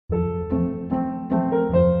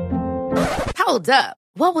Hold up.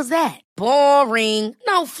 What was that? Boring.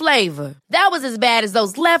 No flavor. That was as bad as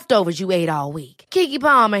those leftovers you ate all week. Keke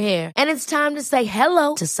Palmer here, and it's time to say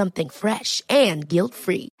hello to something fresh and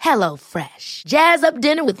guilt-free. Hello Fresh. Jazz up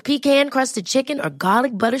dinner with pecan-crusted chicken or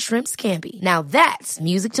garlic butter shrimp scampi. Now that's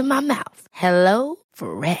music to my mouth. Hello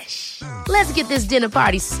Fresh. Let's get this dinner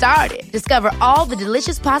party started. Discover all the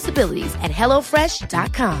delicious possibilities at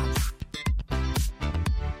hellofresh.com.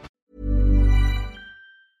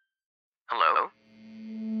 Hello?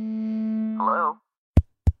 Hello?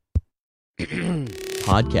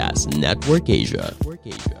 Podcast Network Asia.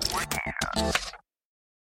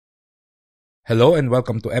 Hello and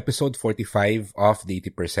welcome to episode 45 of the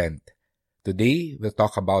 80%. Today, we'll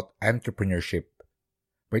talk about entrepreneurship.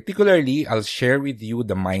 Particularly, I'll share with you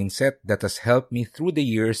the mindset that has helped me through the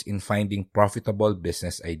years in finding profitable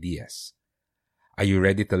business ideas. Are you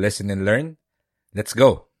ready to listen and learn? Let's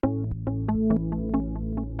go!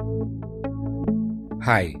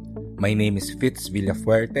 Hi, my name is Fitz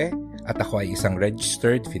Villafuerte at ako ay isang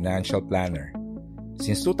registered financial planner.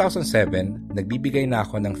 Since 2007, nagbibigay na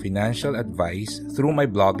ako ng financial advice through my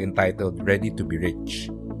blog entitled Ready to be Rich.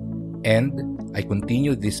 And I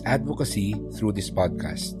continue this advocacy through this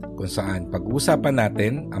podcast kung saan pag-uusapan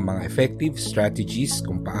natin ang mga effective strategies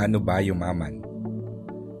kung paano ba yumaman.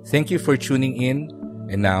 Thank you for tuning in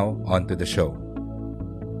and now on to the show.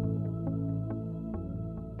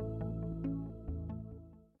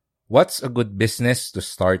 What's a good business to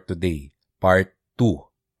start today? Part 2.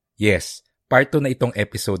 Yes, part 2 na itong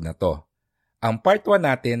episode na to. Ang part 1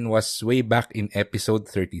 natin was way back in episode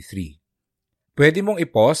 33. Pwede mong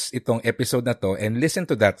i-pause itong episode na to and listen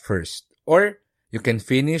to that first. Or you can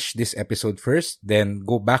finish this episode first, then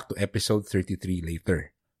go back to episode 33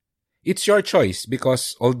 later. It's your choice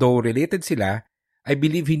because although related sila, I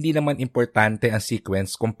believe hindi naman importante ang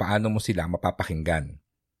sequence kung paano mo sila mapapakinggan.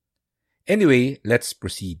 Anyway, let's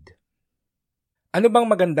proceed. Ano bang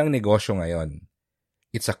magandang negosyo ngayon?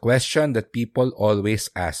 It's a question that people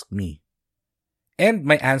always ask me. And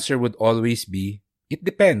my answer would always be, it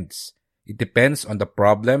depends. It depends on the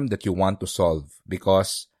problem that you want to solve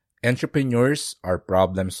because entrepreneurs are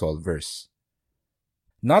problem solvers.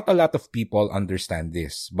 Not a lot of people understand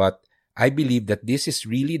this, but I believe that this is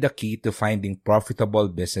really the key to finding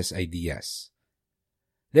profitable business ideas.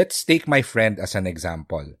 Let's take my friend as an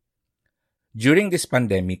example. During this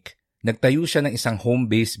pandemic, nagtayo siya ng isang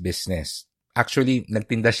home-based business. Actually,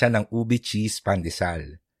 nagtinda siya ng ube cheese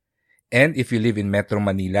pandesal. And if you live in Metro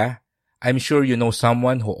Manila, I'm sure you know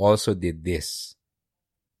someone who also did this.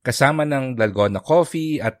 Kasama ng dalgona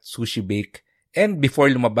coffee at sushi bake, and before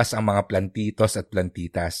lumabas ang mga plantitos at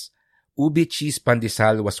plantitas, ube cheese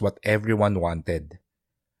pandesal was what everyone wanted.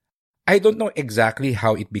 I don't know exactly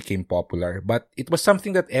how it became popular, but it was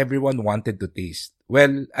something that everyone wanted to taste.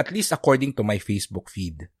 Well, at least according to my Facebook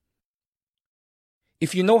feed.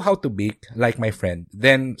 If you know how to bake, like my friend,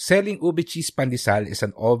 then selling ube cheese pandesal is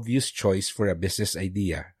an obvious choice for a business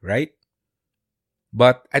idea, right?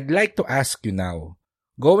 But I'd like to ask you now,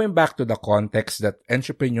 going back to the context that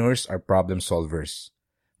entrepreneurs are problem solvers,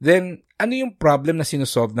 then ano yung problem na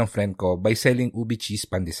sinusolve ng friend ko by selling ube cheese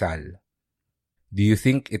pandesal? Do you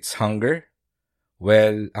think it's hunger?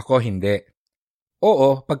 Well, ako hindi.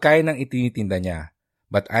 Oo, pagkain ang itinitinda niya.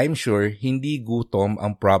 But I'm sure hindi gutom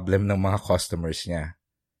ang problem ng mga customers niya.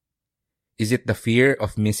 Is it the fear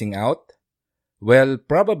of missing out? Well,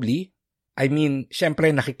 probably. I mean,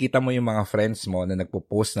 syempre nakikita mo yung mga friends mo na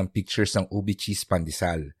nagpo-post ng pictures ng ube cheese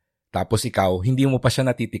pandesal. Tapos ikaw, hindi mo pa siya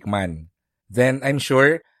natitikman. Then I'm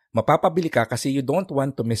sure, mapapabili ka kasi you don't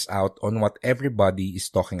want to miss out on what everybody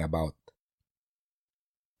is talking about.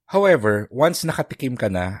 However, once nakatikim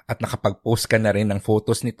ka na at nakapag-post ka na rin ng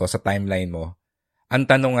photos nito sa timeline mo, ang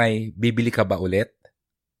tanong ay, bibili ka ba ulit?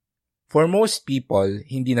 For most people,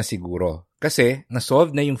 hindi na siguro kasi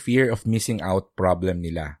nasolve na yung fear of missing out problem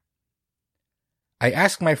nila. I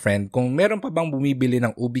asked my friend kung meron pa bang bumibili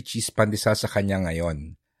ng ube cheese pandesal sa kanya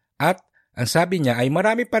ngayon. At ang sabi niya ay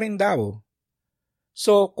marami pa rin daw.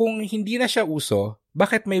 So kung hindi na siya uso,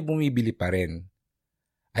 bakit may bumibili pa rin?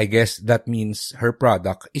 I guess that means her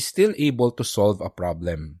product is still able to solve a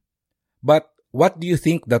problem. But what do you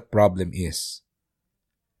think that problem is?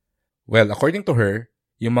 Well, according to her,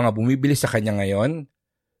 yung mga bumibili sa kanya ngayon,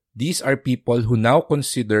 these are people who now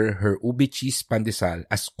consider her ube cheese pandesal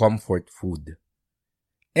as comfort food.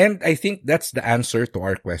 And I think that's the answer to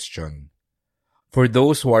our question. For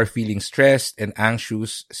those who are feeling stressed and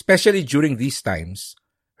anxious, especially during these times,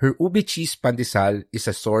 her ube cheese pandesal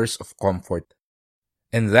is a source of comfort.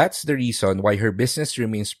 And that's the reason why her business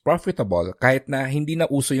remains profitable kahit na hindi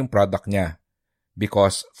na uso yung product niya.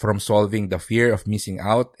 Because from solving the fear of missing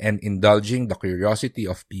out and indulging the curiosity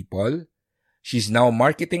of people, she's now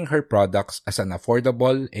marketing her products as an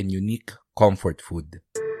affordable and unique comfort food.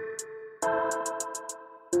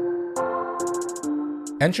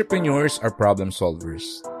 Entrepreneurs are problem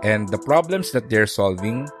solvers, and the problems that they're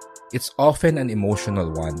solving, it's often an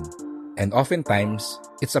emotional one, and oftentimes,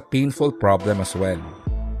 it's a painful problem as well.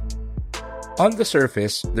 On the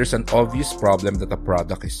surface, there's an obvious problem that the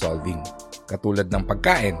product is solving. Katulad ng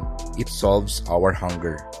pagkain, it solves our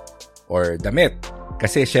hunger. Or damit,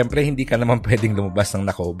 kasi syempre hindi ka naman pwedeng lumabas ng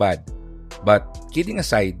nakaubad. But kidding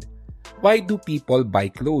aside, why do people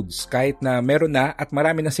buy clothes kahit na meron na at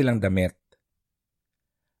marami na silang damit?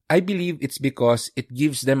 I believe it's because it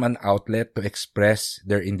gives them an outlet to express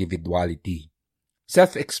their individuality.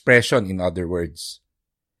 Self-expression, in other words.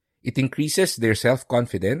 It increases their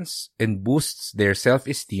self-confidence and boosts their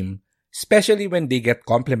self-esteem, especially when they get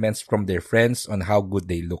compliments from their friends on how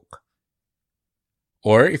good they look.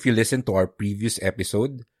 Or if you listen to our previous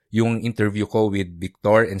episode, yung interview ko with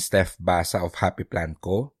Victor and Steph Basa of Happy Plant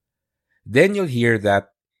Co., then you'll hear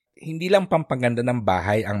that hindi lang pampaganda ng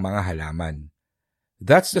bahay ang mga halaman.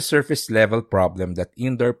 That's the surface-level problem that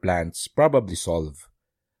indoor plants probably solve.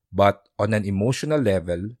 But on an emotional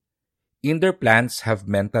level, indoor plants have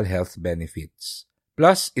mental health benefits.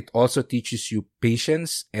 Plus, it also teaches you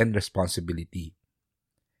patience and responsibility.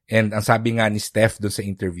 And ang sabi nga ni Steph dun sa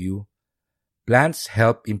interview, plants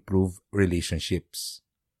help improve relationships.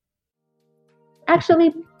 Actually,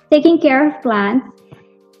 taking care of plants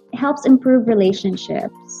helps improve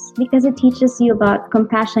relationships because it teaches you about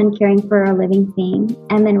compassion, caring for a living thing,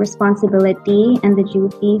 and then responsibility and the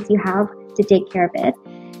duties you have to take care of it.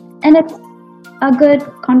 And it's a good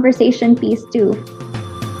conversation piece too.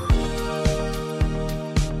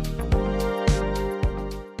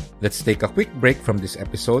 Let's take a quick break from this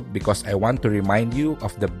episode because I want to remind you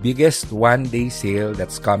of the biggest one-day sale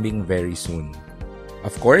that's coming very soon.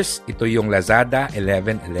 Of course, ito yung Lazada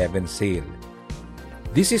 11/11 sale.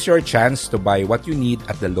 This is your chance to buy what you need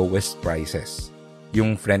at the lowest prices.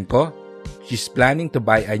 Yung friend ko, she's planning to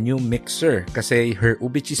buy a new mixer kasi her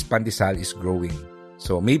ube cheese pandesal is growing.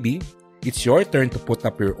 So maybe, it's your turn to put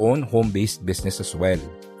up your own home-based business as well.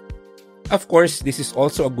 Of course, this is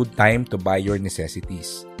also a good time to buy your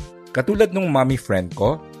necessities. Katulad nung mommy friend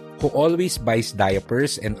ko, who always buys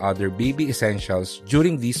diapers and other baby essentials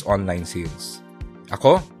during these online sales.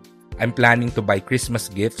 Ako, I'm planning to buy Christmas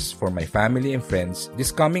gifts for my family and friends this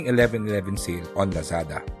coming 11/11 sale on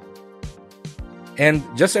Lazada. And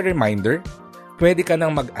just a reminder, pwede ka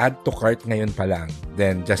nang mag-add to cart ngayon pa lang.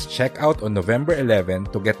 Then just check out on November 11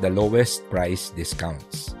 to get the lowest price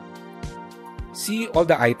discounts. See all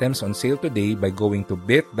the items on sale today by going to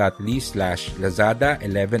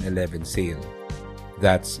bit.ly/Lazada1111 sale.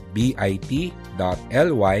 That's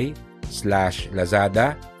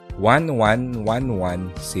bit.ly/Lazada1111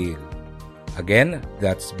 sale. Again,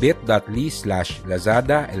 that's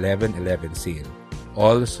bit.ly/Lazada1111 sale.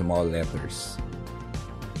 All small letters.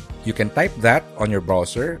 You can type that on your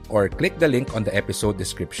browser or click the link on the episode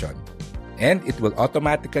description. And it will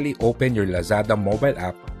automatically open your Lazada mobile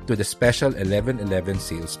app to the special 11/11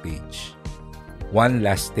 sales page. One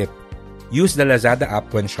last tip. Use the Lazada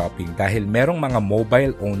app when shopping dahil merong mga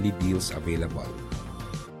mobile-only deals available.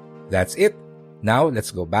 That's it. Now,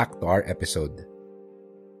 let's go back to our episode.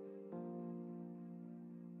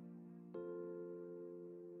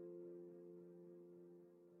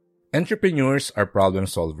 Entrepreneurs are problem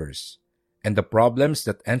solvers, and the problems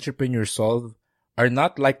that entrepreneurs solve are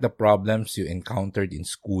not like the problems you encountered in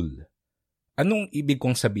school. Anong ibig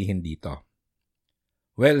kong sabihin dito?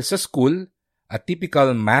 Well, sa school, a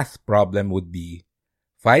typical math problem would be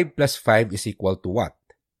 5 plus 5 is equal to what?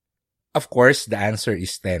 Of course, the answer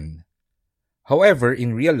is 10. However,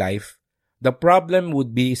 in real life, the problem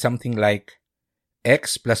would be something like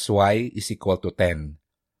x plus y is equal to 10.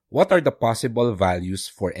 What are the possible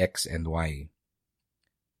values for x and y?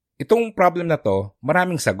 Itong problem na to,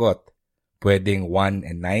 maraming sagot. Pwedeng 1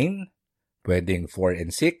 and 9, pwedeng 4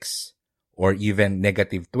 and 6, or even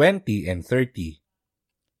negative 20 and 30.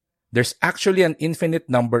 There's actually an infinite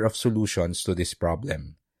number of solutions to this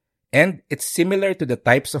problem. And it's similar to the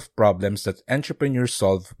types of problems that entrepreneurs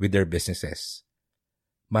solve with their businesses.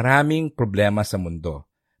 Maraming problema sa mundo,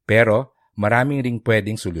 pero maraming ring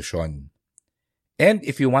pwedeng solusyon. And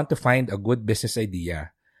if you want to find a good business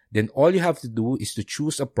idea, then all you have to do is to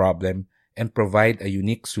choose a problem and provide a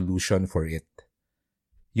unique solution for it.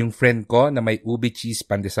 Yung friend ko na may ube cheese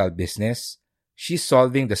pandesal business, she's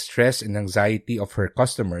solving the stress and anxiety of her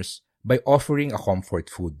customers by offering a comfort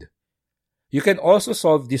food. You can also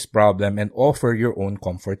solve this problem and offer your own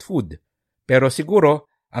comfort food. Pero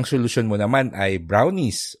siguro, ang solusyon mo naman ay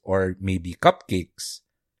brownies or maybe cupcakes.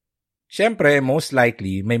 Siyempre, most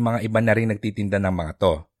likely, may mga iba na rin nagtitinda ng mga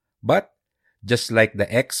to. But, just like the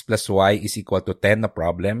x plus y is equal to 10 na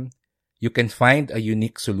problem, you can find a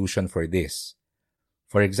unique solution for this.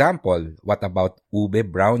 For example, what about ube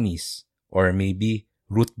brownies? Or maybe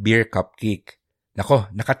root beer cupcake?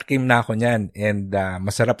 Nako, nakatikim na ako niyan and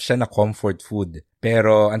masarap siya na comfort food.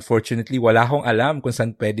 Pero unfortunately, wala akong alam kung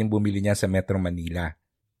saan pwedeng bumili niyan sa Metro Manila.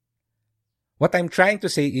 What I'm trying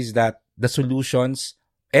to say is that the solutions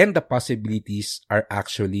and the possibilities are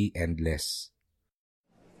actually endless.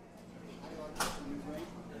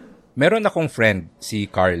 Meron akong friend, si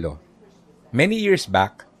Carlo. Many years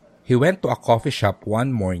back, he went to a coffee shop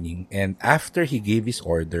one morning and after he gave his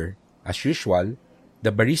order, as usual,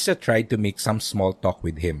 the barista tried to make some small talk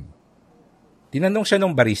with him. Tinanong siya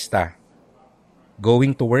ng barista,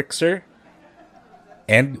 "Going to work, sir?"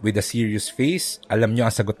 And with a serious face, alam niyo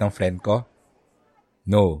ang sagot ng friend ko?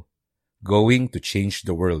 "No, going to change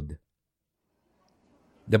the world."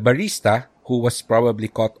 The barista, who was probably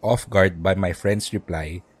caught off guard by my friend's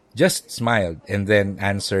reply, just smiled and then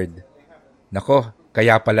answered, "Nako,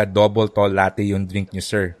 kaya pala double tall latte yung drink niyo,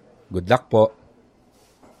 sir. Good luck po."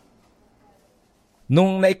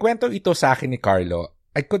 Nung naikwento ito sa akin ni Carlo,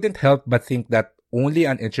 I couldn't help but think that only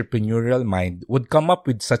an entrepreneurial mind would come up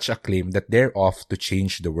with such a claim that they're off to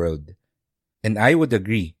change the world. And I would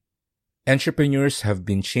agree. Entrepreneurs have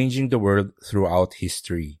been changing the world throughout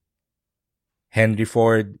history. Henry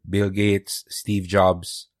Ford, Bill Gates, Steve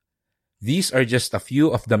Jobs. These are just a few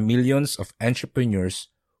of the millions of entrepreneurs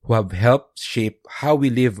who have helped shape how we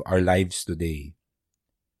live our lives today.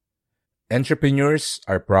 Entrepreneurs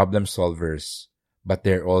are problem solvers, but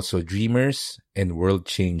they're also dreamers and world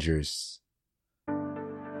changers.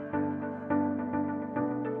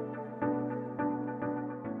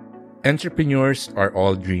 Entrepreneurs are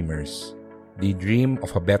all dreamers. They dream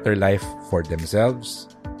of a better life for themselves,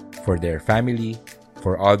 for their family,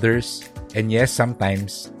 for others, and yes,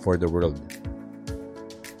 sometimes for the world.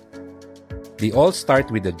 They all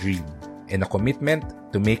start with a dream and a commitment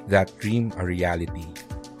to make that dream a reality.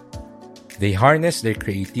 They harness their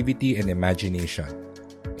creativity and imagination,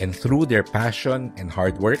 and through their passion and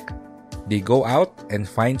hard work, they go out and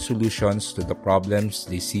find solutions to the problems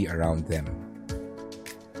they see around them.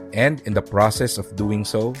 And in the process of doing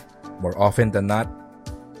so, more often than not,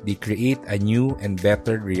 they create a new and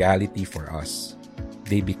better reality for us.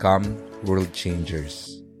 They become world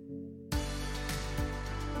changers.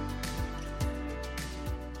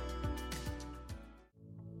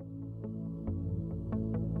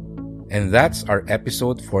 And that's our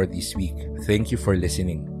episode for this week. Thank you for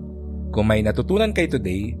listening. Kung may natutunan kayo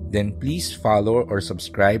today, then please follow or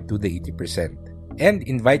subscribe to the 80%. And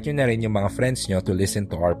invite nyo na rin yung mga friends nyo to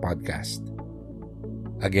listen to our podcast.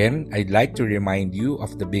 Again, I'd like to remind you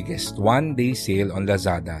of the biggest one-day sale on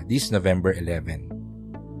Lazada this November 11.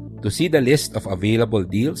 To see the list of available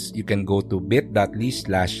deals, you can go to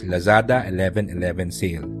bit.ly/Lazada1111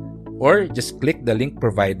 sale or just click the link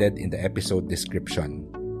provided in the episode description.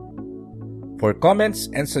 For comments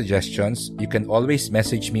and suggestions, you can always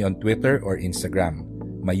message me on Twitter or Instagram.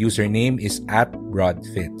 My username is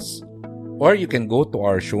 @broadfits. Or you can go to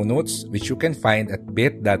our show notes, which you can find at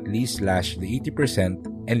bit.ly/the80%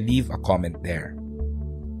 and leave a comment there.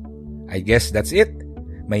 I guess that's it.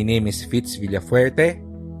 My name is Fitz Villafuerte.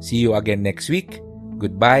 See you again next week.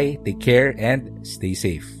 Goodbye, take care, and stay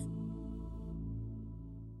safe.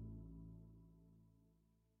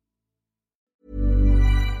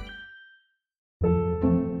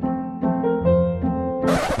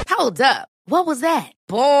 Hold up. What was that?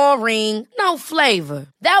 Boring. No flavor.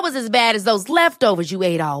 That was as bad as those leftovers you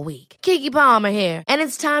ate all week. Keke Palmer here, and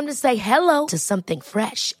it's time to say hello to something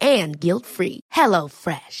fresh and guilt-free. Hello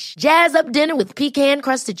Fresh. Jazz up dinner with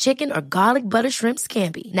pecan-crusted chicken or garlic butter shrimp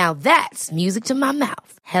scampi. Now that's music to my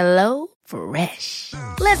mouth. Hello Fresh.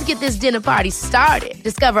 Let's get this dinner party started.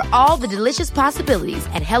 Discover all the delicious possibilities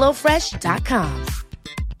at HelloFresh.com.